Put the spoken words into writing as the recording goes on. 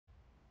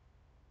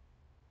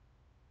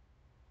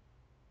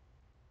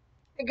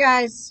Hey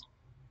guys,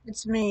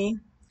 it's me.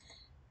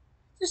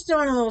 Just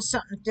doing a little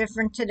something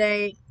different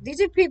today. These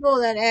are people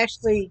that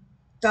actually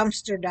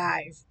dumpster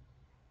dive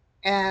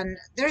and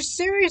they're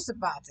serious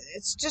about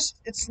it.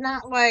 It's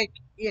not like,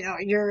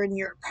 you're in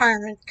your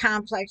apartment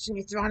complex and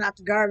you're throwing out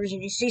the garbage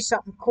and you see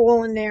something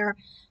cool in there,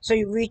 so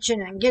you reach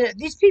in and get it.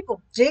 These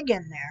people dig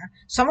in there.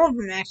 Some of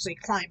them actually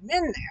climb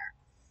in there.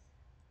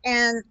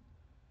 And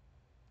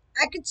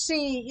I could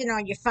see,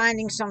 you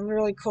finding some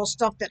really cool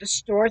stuff that a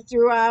store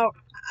threw out.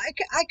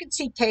 I could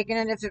see taking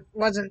it if it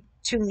wasn't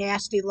too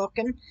nasty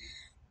looking.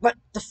 But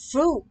the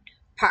food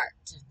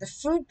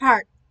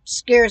part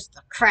scares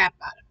the crap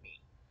out of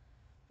me.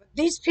 But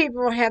these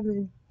people have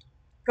been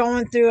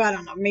going through, I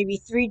don't know, maybe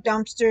 3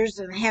 dumpsters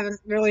and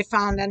haven't really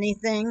found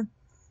anything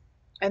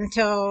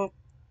until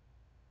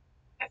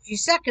a few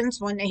seconds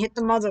when they hit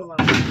the mother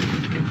load.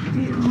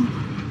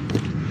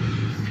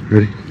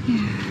 Ready?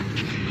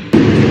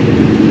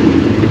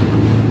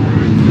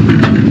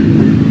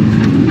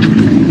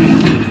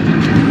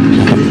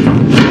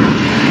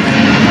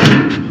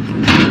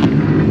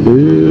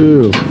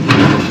 Ew.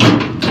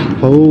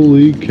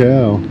 Holy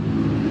cow.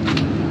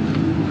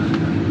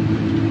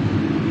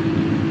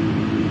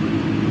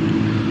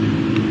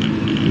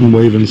 I'm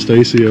waving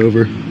Stacy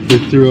over. They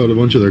threw out a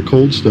bunch of their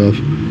cold stuff.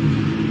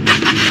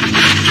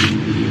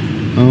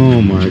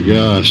 Oh my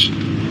gosh.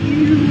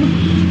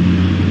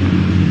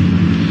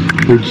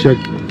 We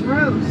checked.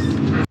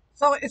 Gross.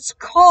 So it's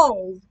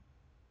cold.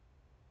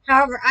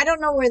 However, I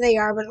don't know where they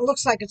are, but it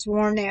looks like it's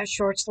warm. They have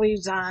short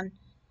sleeves on.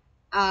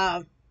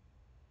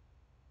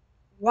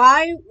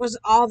 Why was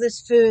all this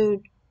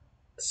food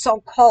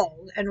so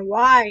cold, and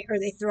why are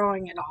they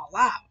throwing it all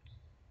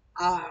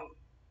out?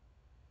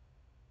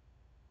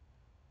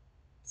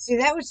 See,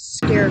 that was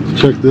scary.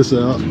 Check this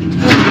out.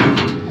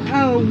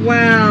 Oh,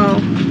 wow.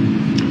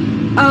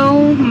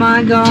 Oh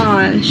my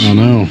gosh. I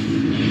know.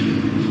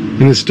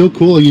 And it's still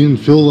cool. You can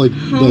feel like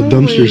the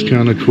dumpster's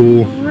kind of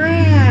cool.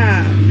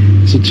 Crap.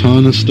 It's a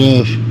ton of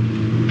stuff.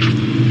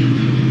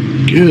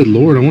 Good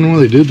Lord, I wonder why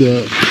they did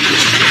that.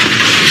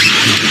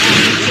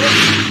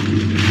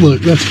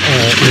 Look, that's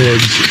all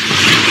eggs.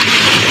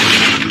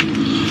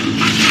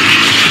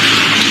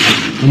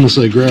 I'm gonna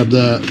say grab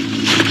that.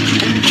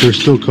 They're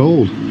still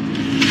cold.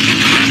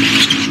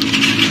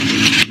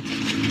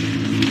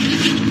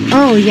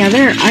 Oh, yeah,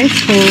 they're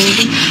ice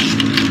cold.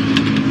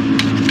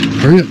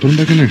 Hurry up, put them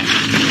back in there.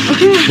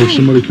 Okay. Before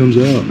somebody comes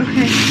out.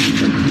 Okay.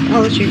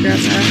 I'll let you grab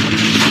that.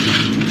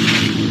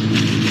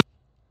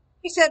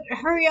 He said,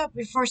 hurry up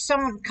before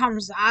someone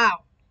comes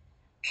out.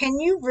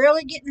 Can you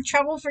really get in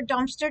trouble for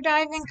dumpster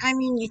diving? I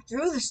mean, you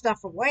threw the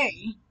stuff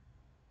away,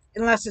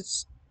 unless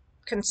it's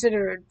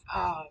considered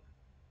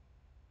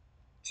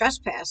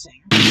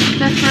trespassing.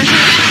 That's right.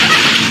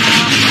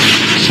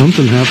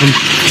 Something happened.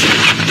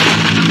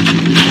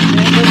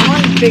 There's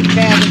one big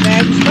bag of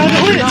eggs.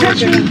 Oh, it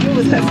touched me. What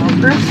was that?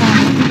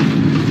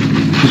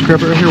 Just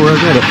grab it right here where I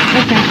got it.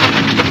 Okay.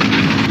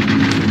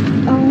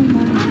 Oh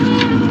my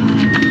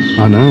gosh.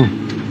 I know.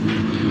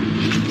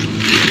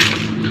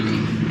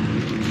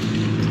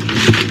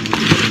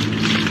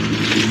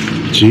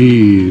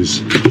 Jeez.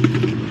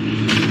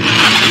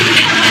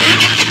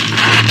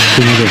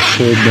 Another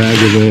full bag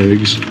of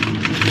eggs.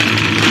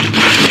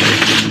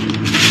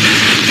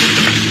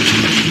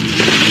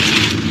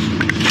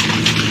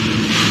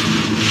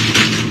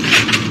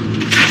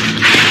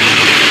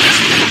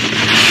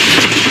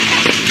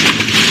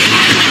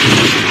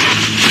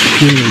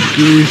 Good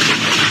grief.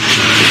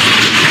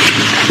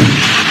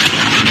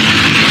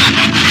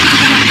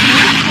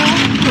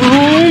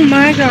 Oh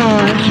my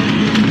gosh.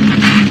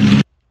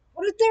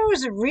 What if there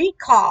was a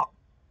recall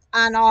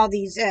on all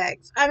these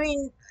eggs? I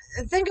mean,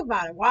 think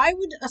about it. Why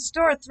would a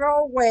store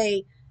throw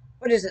away,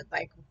 what is it,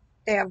 like,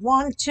 they have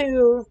 1,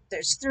 2,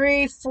 there's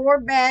 3, 4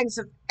 bags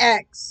of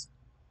eggs.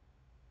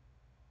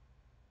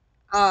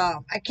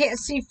 I can't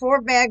see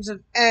 4 bags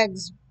of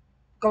eggs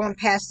going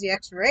past the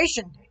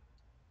expiration date.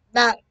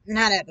 Not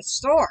at a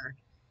store.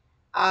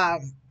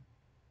 And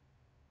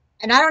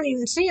I don't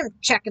even see them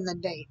checking the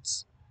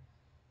dates.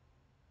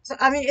 So,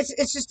 I mean,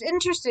 it's just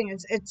interesting.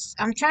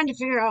 I'm trying to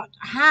figure out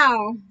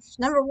how,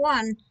 number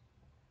one,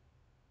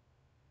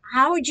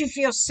 how would you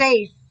feel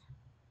safe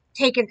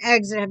taking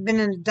eggs that have been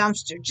in the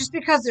dumpster just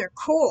because they're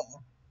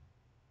cool?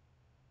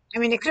 I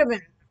mean, they could have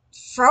been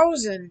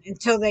frozen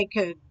until they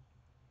could,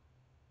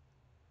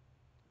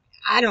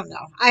 I don't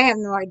know. I have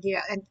no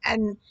idea.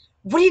 And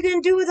what are you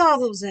going to do with all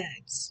those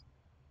eggs?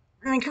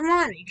 I mean, come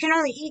on. You can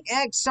only eat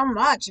eggs so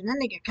much, and then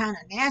they get kind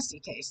of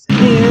nasty tasting.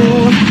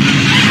 Ew.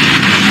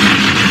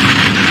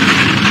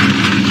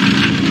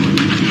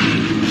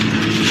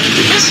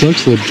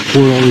 Sucks they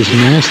poured all this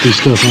nasty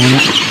stuff on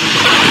it.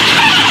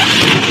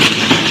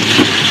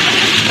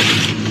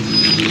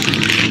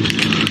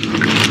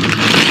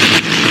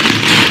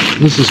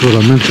 This is what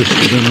I'm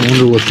interested in. I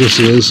wonder what this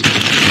is.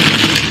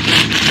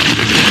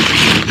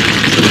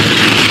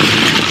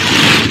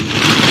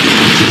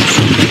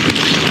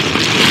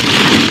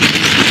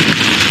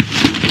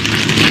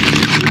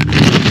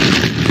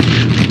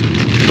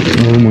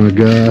 Oh my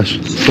gosh,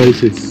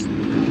 Stacy.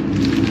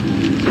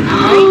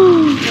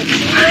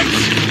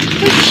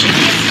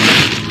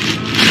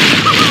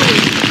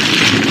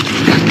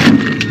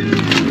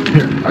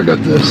 I got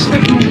this.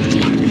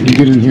 You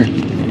get in here.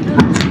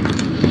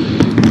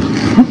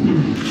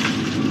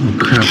 Oh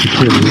crap, the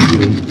kid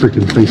is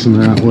freaking facing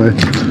that way.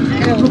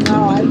 I don't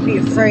know. I'd be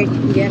afraid to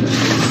eat any of this.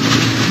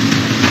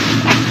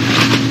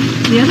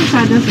 The other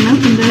side doesn't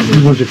open, does A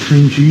it? bunch of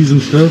cream cheese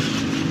and stuff.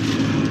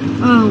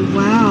 Oh,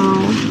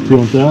 wow. You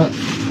want that?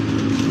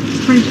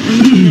 French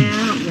onion? Yeah,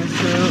 I don't guess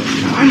so.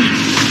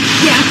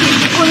 Yeah, I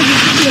think one of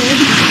these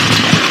kids.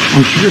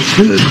 I'm sure it's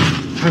good.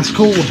 That's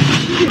cold.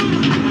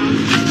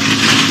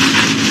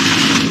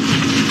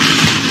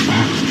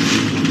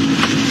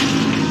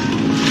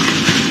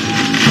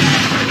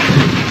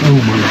 Oh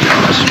my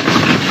gosh.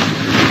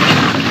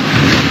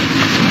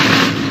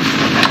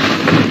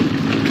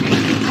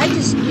 I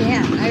just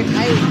can't.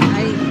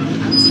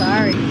 I'm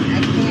sorry.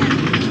 I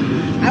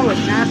can't. I would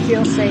not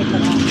feel safe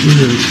at all.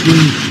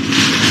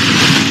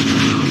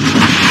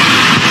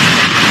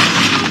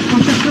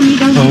 Watch out for me,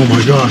 don't Oh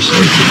my gosh. Oh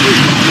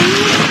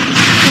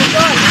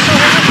God, it's so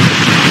hot.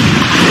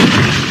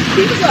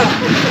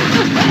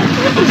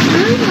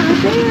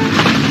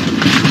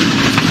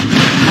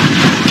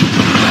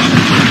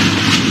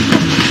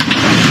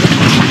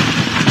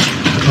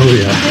 Oh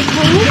yeah.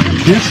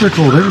 Yes, they're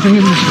cold. Everything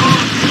in this.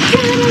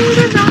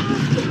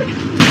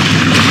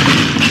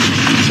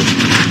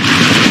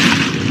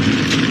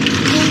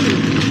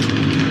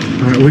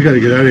 Alright, we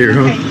gotta get out of here,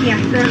 huh? Okay, yeah,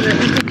 grab it.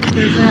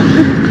 There's that.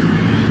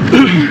 Oh,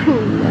 no.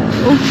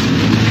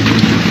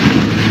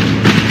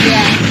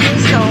 Yeah,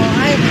 so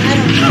I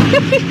don't know.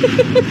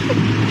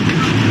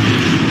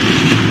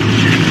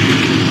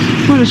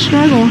 What a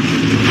struggle.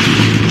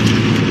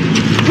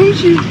 Where'd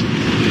you?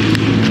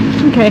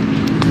 Okay,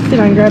 sit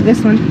down and grab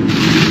this one.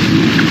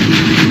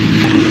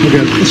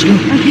 Okay, let's go.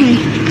 Okay.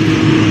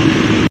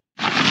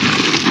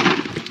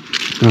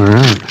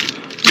 Alright.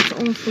 It's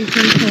awfully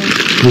cold.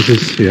 This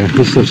is, yeah,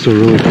 this stuff's still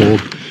really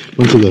cold.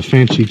 Went to the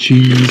fancy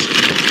cheese.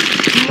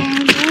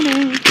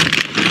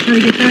 Gotta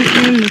get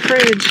that in the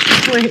fridge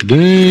quick.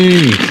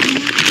 Dang.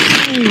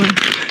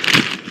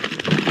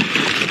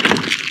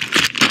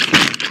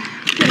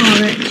 Look at all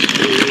that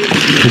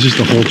cheese. It's just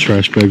a whole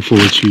trash bag full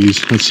of cheese.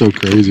 That's so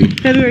crazy.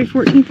 February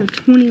 14th of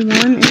 21,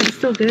 and it's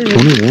still good.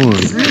 21.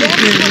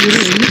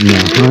 No,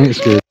 I ain't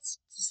scared.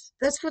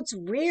 That's what's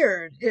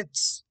weird.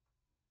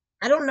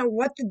 I don't know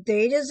what the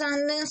date is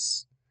on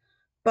this,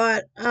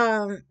 but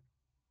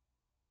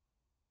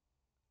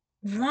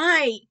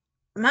why?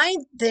 My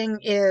thing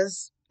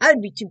is,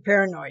 I'd be too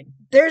paranoid.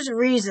 There's a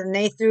reason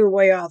they threw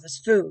away all this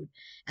food,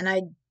 and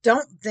I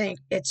don't think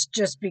it's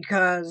just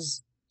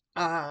because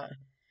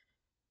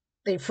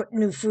they put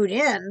new food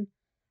in.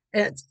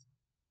 It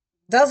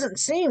doesn't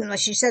seem, like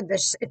she said,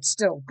 this it's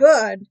still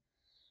good.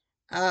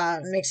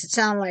 Makes it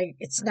sound like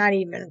it's not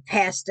even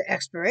past the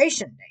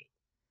expiration date.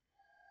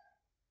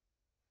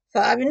 So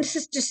I mean, this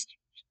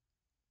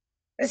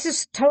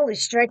is totally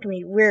striking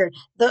me weird.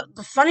 The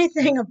funny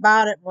thing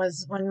about it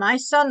was when my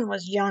son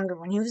was younger,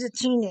 when he was a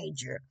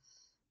teenager,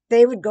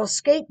 they would go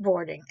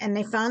skateboarding, and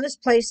they found this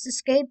place to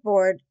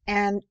skateboard,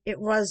 and it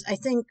was, I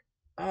think,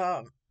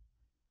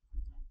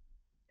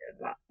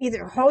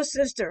 either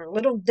Hostess or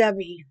Little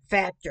Debbie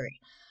factory.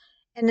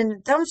 And in the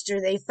dumpster,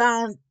 they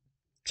found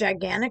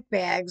gigantic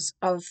bags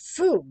of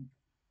food,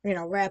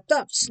 wrapped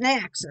up,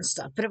 snacks and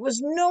stuff, but it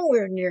was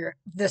nowhere near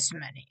this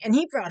many. And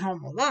he brought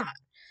home a lot.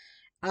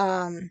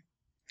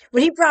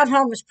 What he brought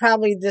home was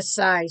probably this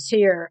size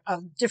here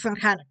of different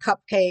kind of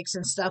cupcakes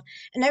and stuff,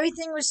 and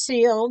everything was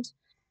sealed.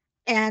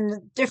 And the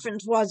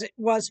difference was it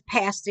was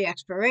past the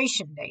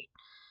expiration date,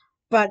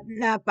 but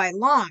not by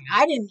long.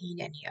 I didn't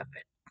eat any of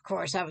it. Of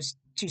course, I was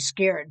too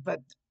scared, but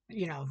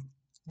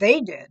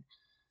they did.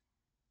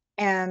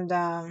 And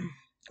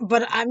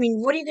but I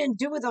mean, what are you going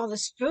to do with all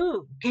this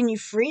food? Can you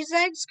freeze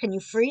eggs? Can you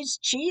freeze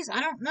cheese?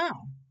 I don't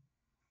know.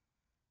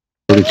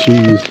 The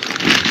cheese.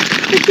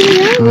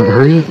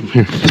 Hurry up.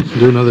 Here,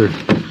 do another.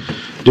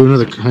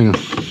 Hang on.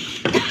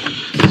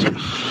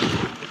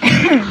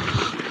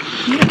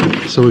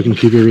 So we can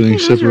keep everything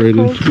separated.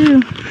 Those are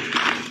cold too.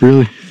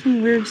 Really?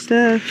 Some weird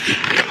stuff.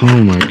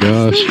 Oh my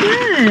gosh. So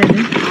good.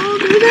 Oh,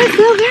 dude, that's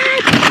so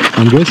good.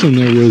 I'm guessing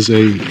there was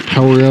a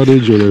power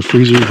outage or their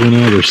freezers went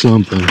out or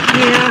something.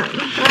 Yeah.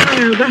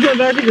 I'm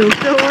about to go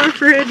fill our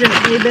fridge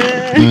up, baby.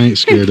 I ain't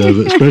scared of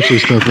it, especially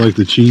stuff like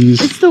the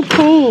cheese. It's still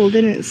cold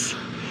and it's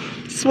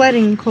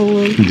sweating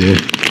cold. Yeah.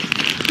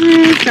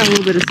 It's got a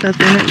little bit of stuff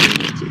in it.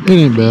 It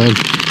ain't bad.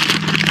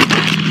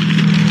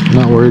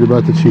 Not worried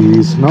about the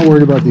cheese. Not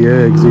worried about the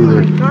eggs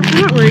either. Oh my gosh,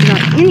 I'm not worried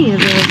about any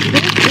of it.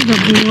 This is a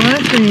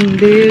blessing,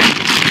 dude.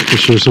 For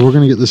sure. So we're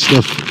gonna get this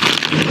stuff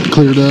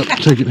cleared up.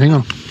 Take it. Hang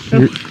on.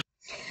 Here.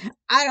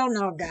 I don't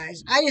know,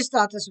 guys. I just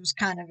thought this was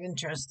kind of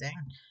interesting.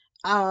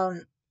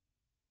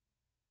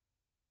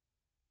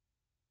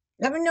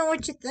 Let me know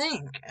what you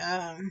think.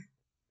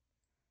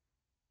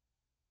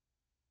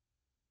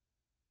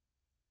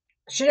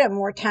 I should have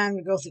more time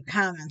to go through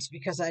comments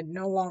because I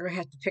no longer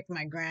have to pick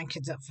my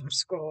grandkids up from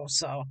school,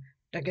 so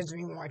that gives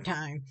me more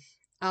time.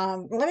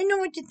 Let me know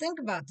what you think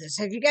about this.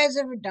 Have you guys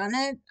ever done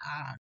it?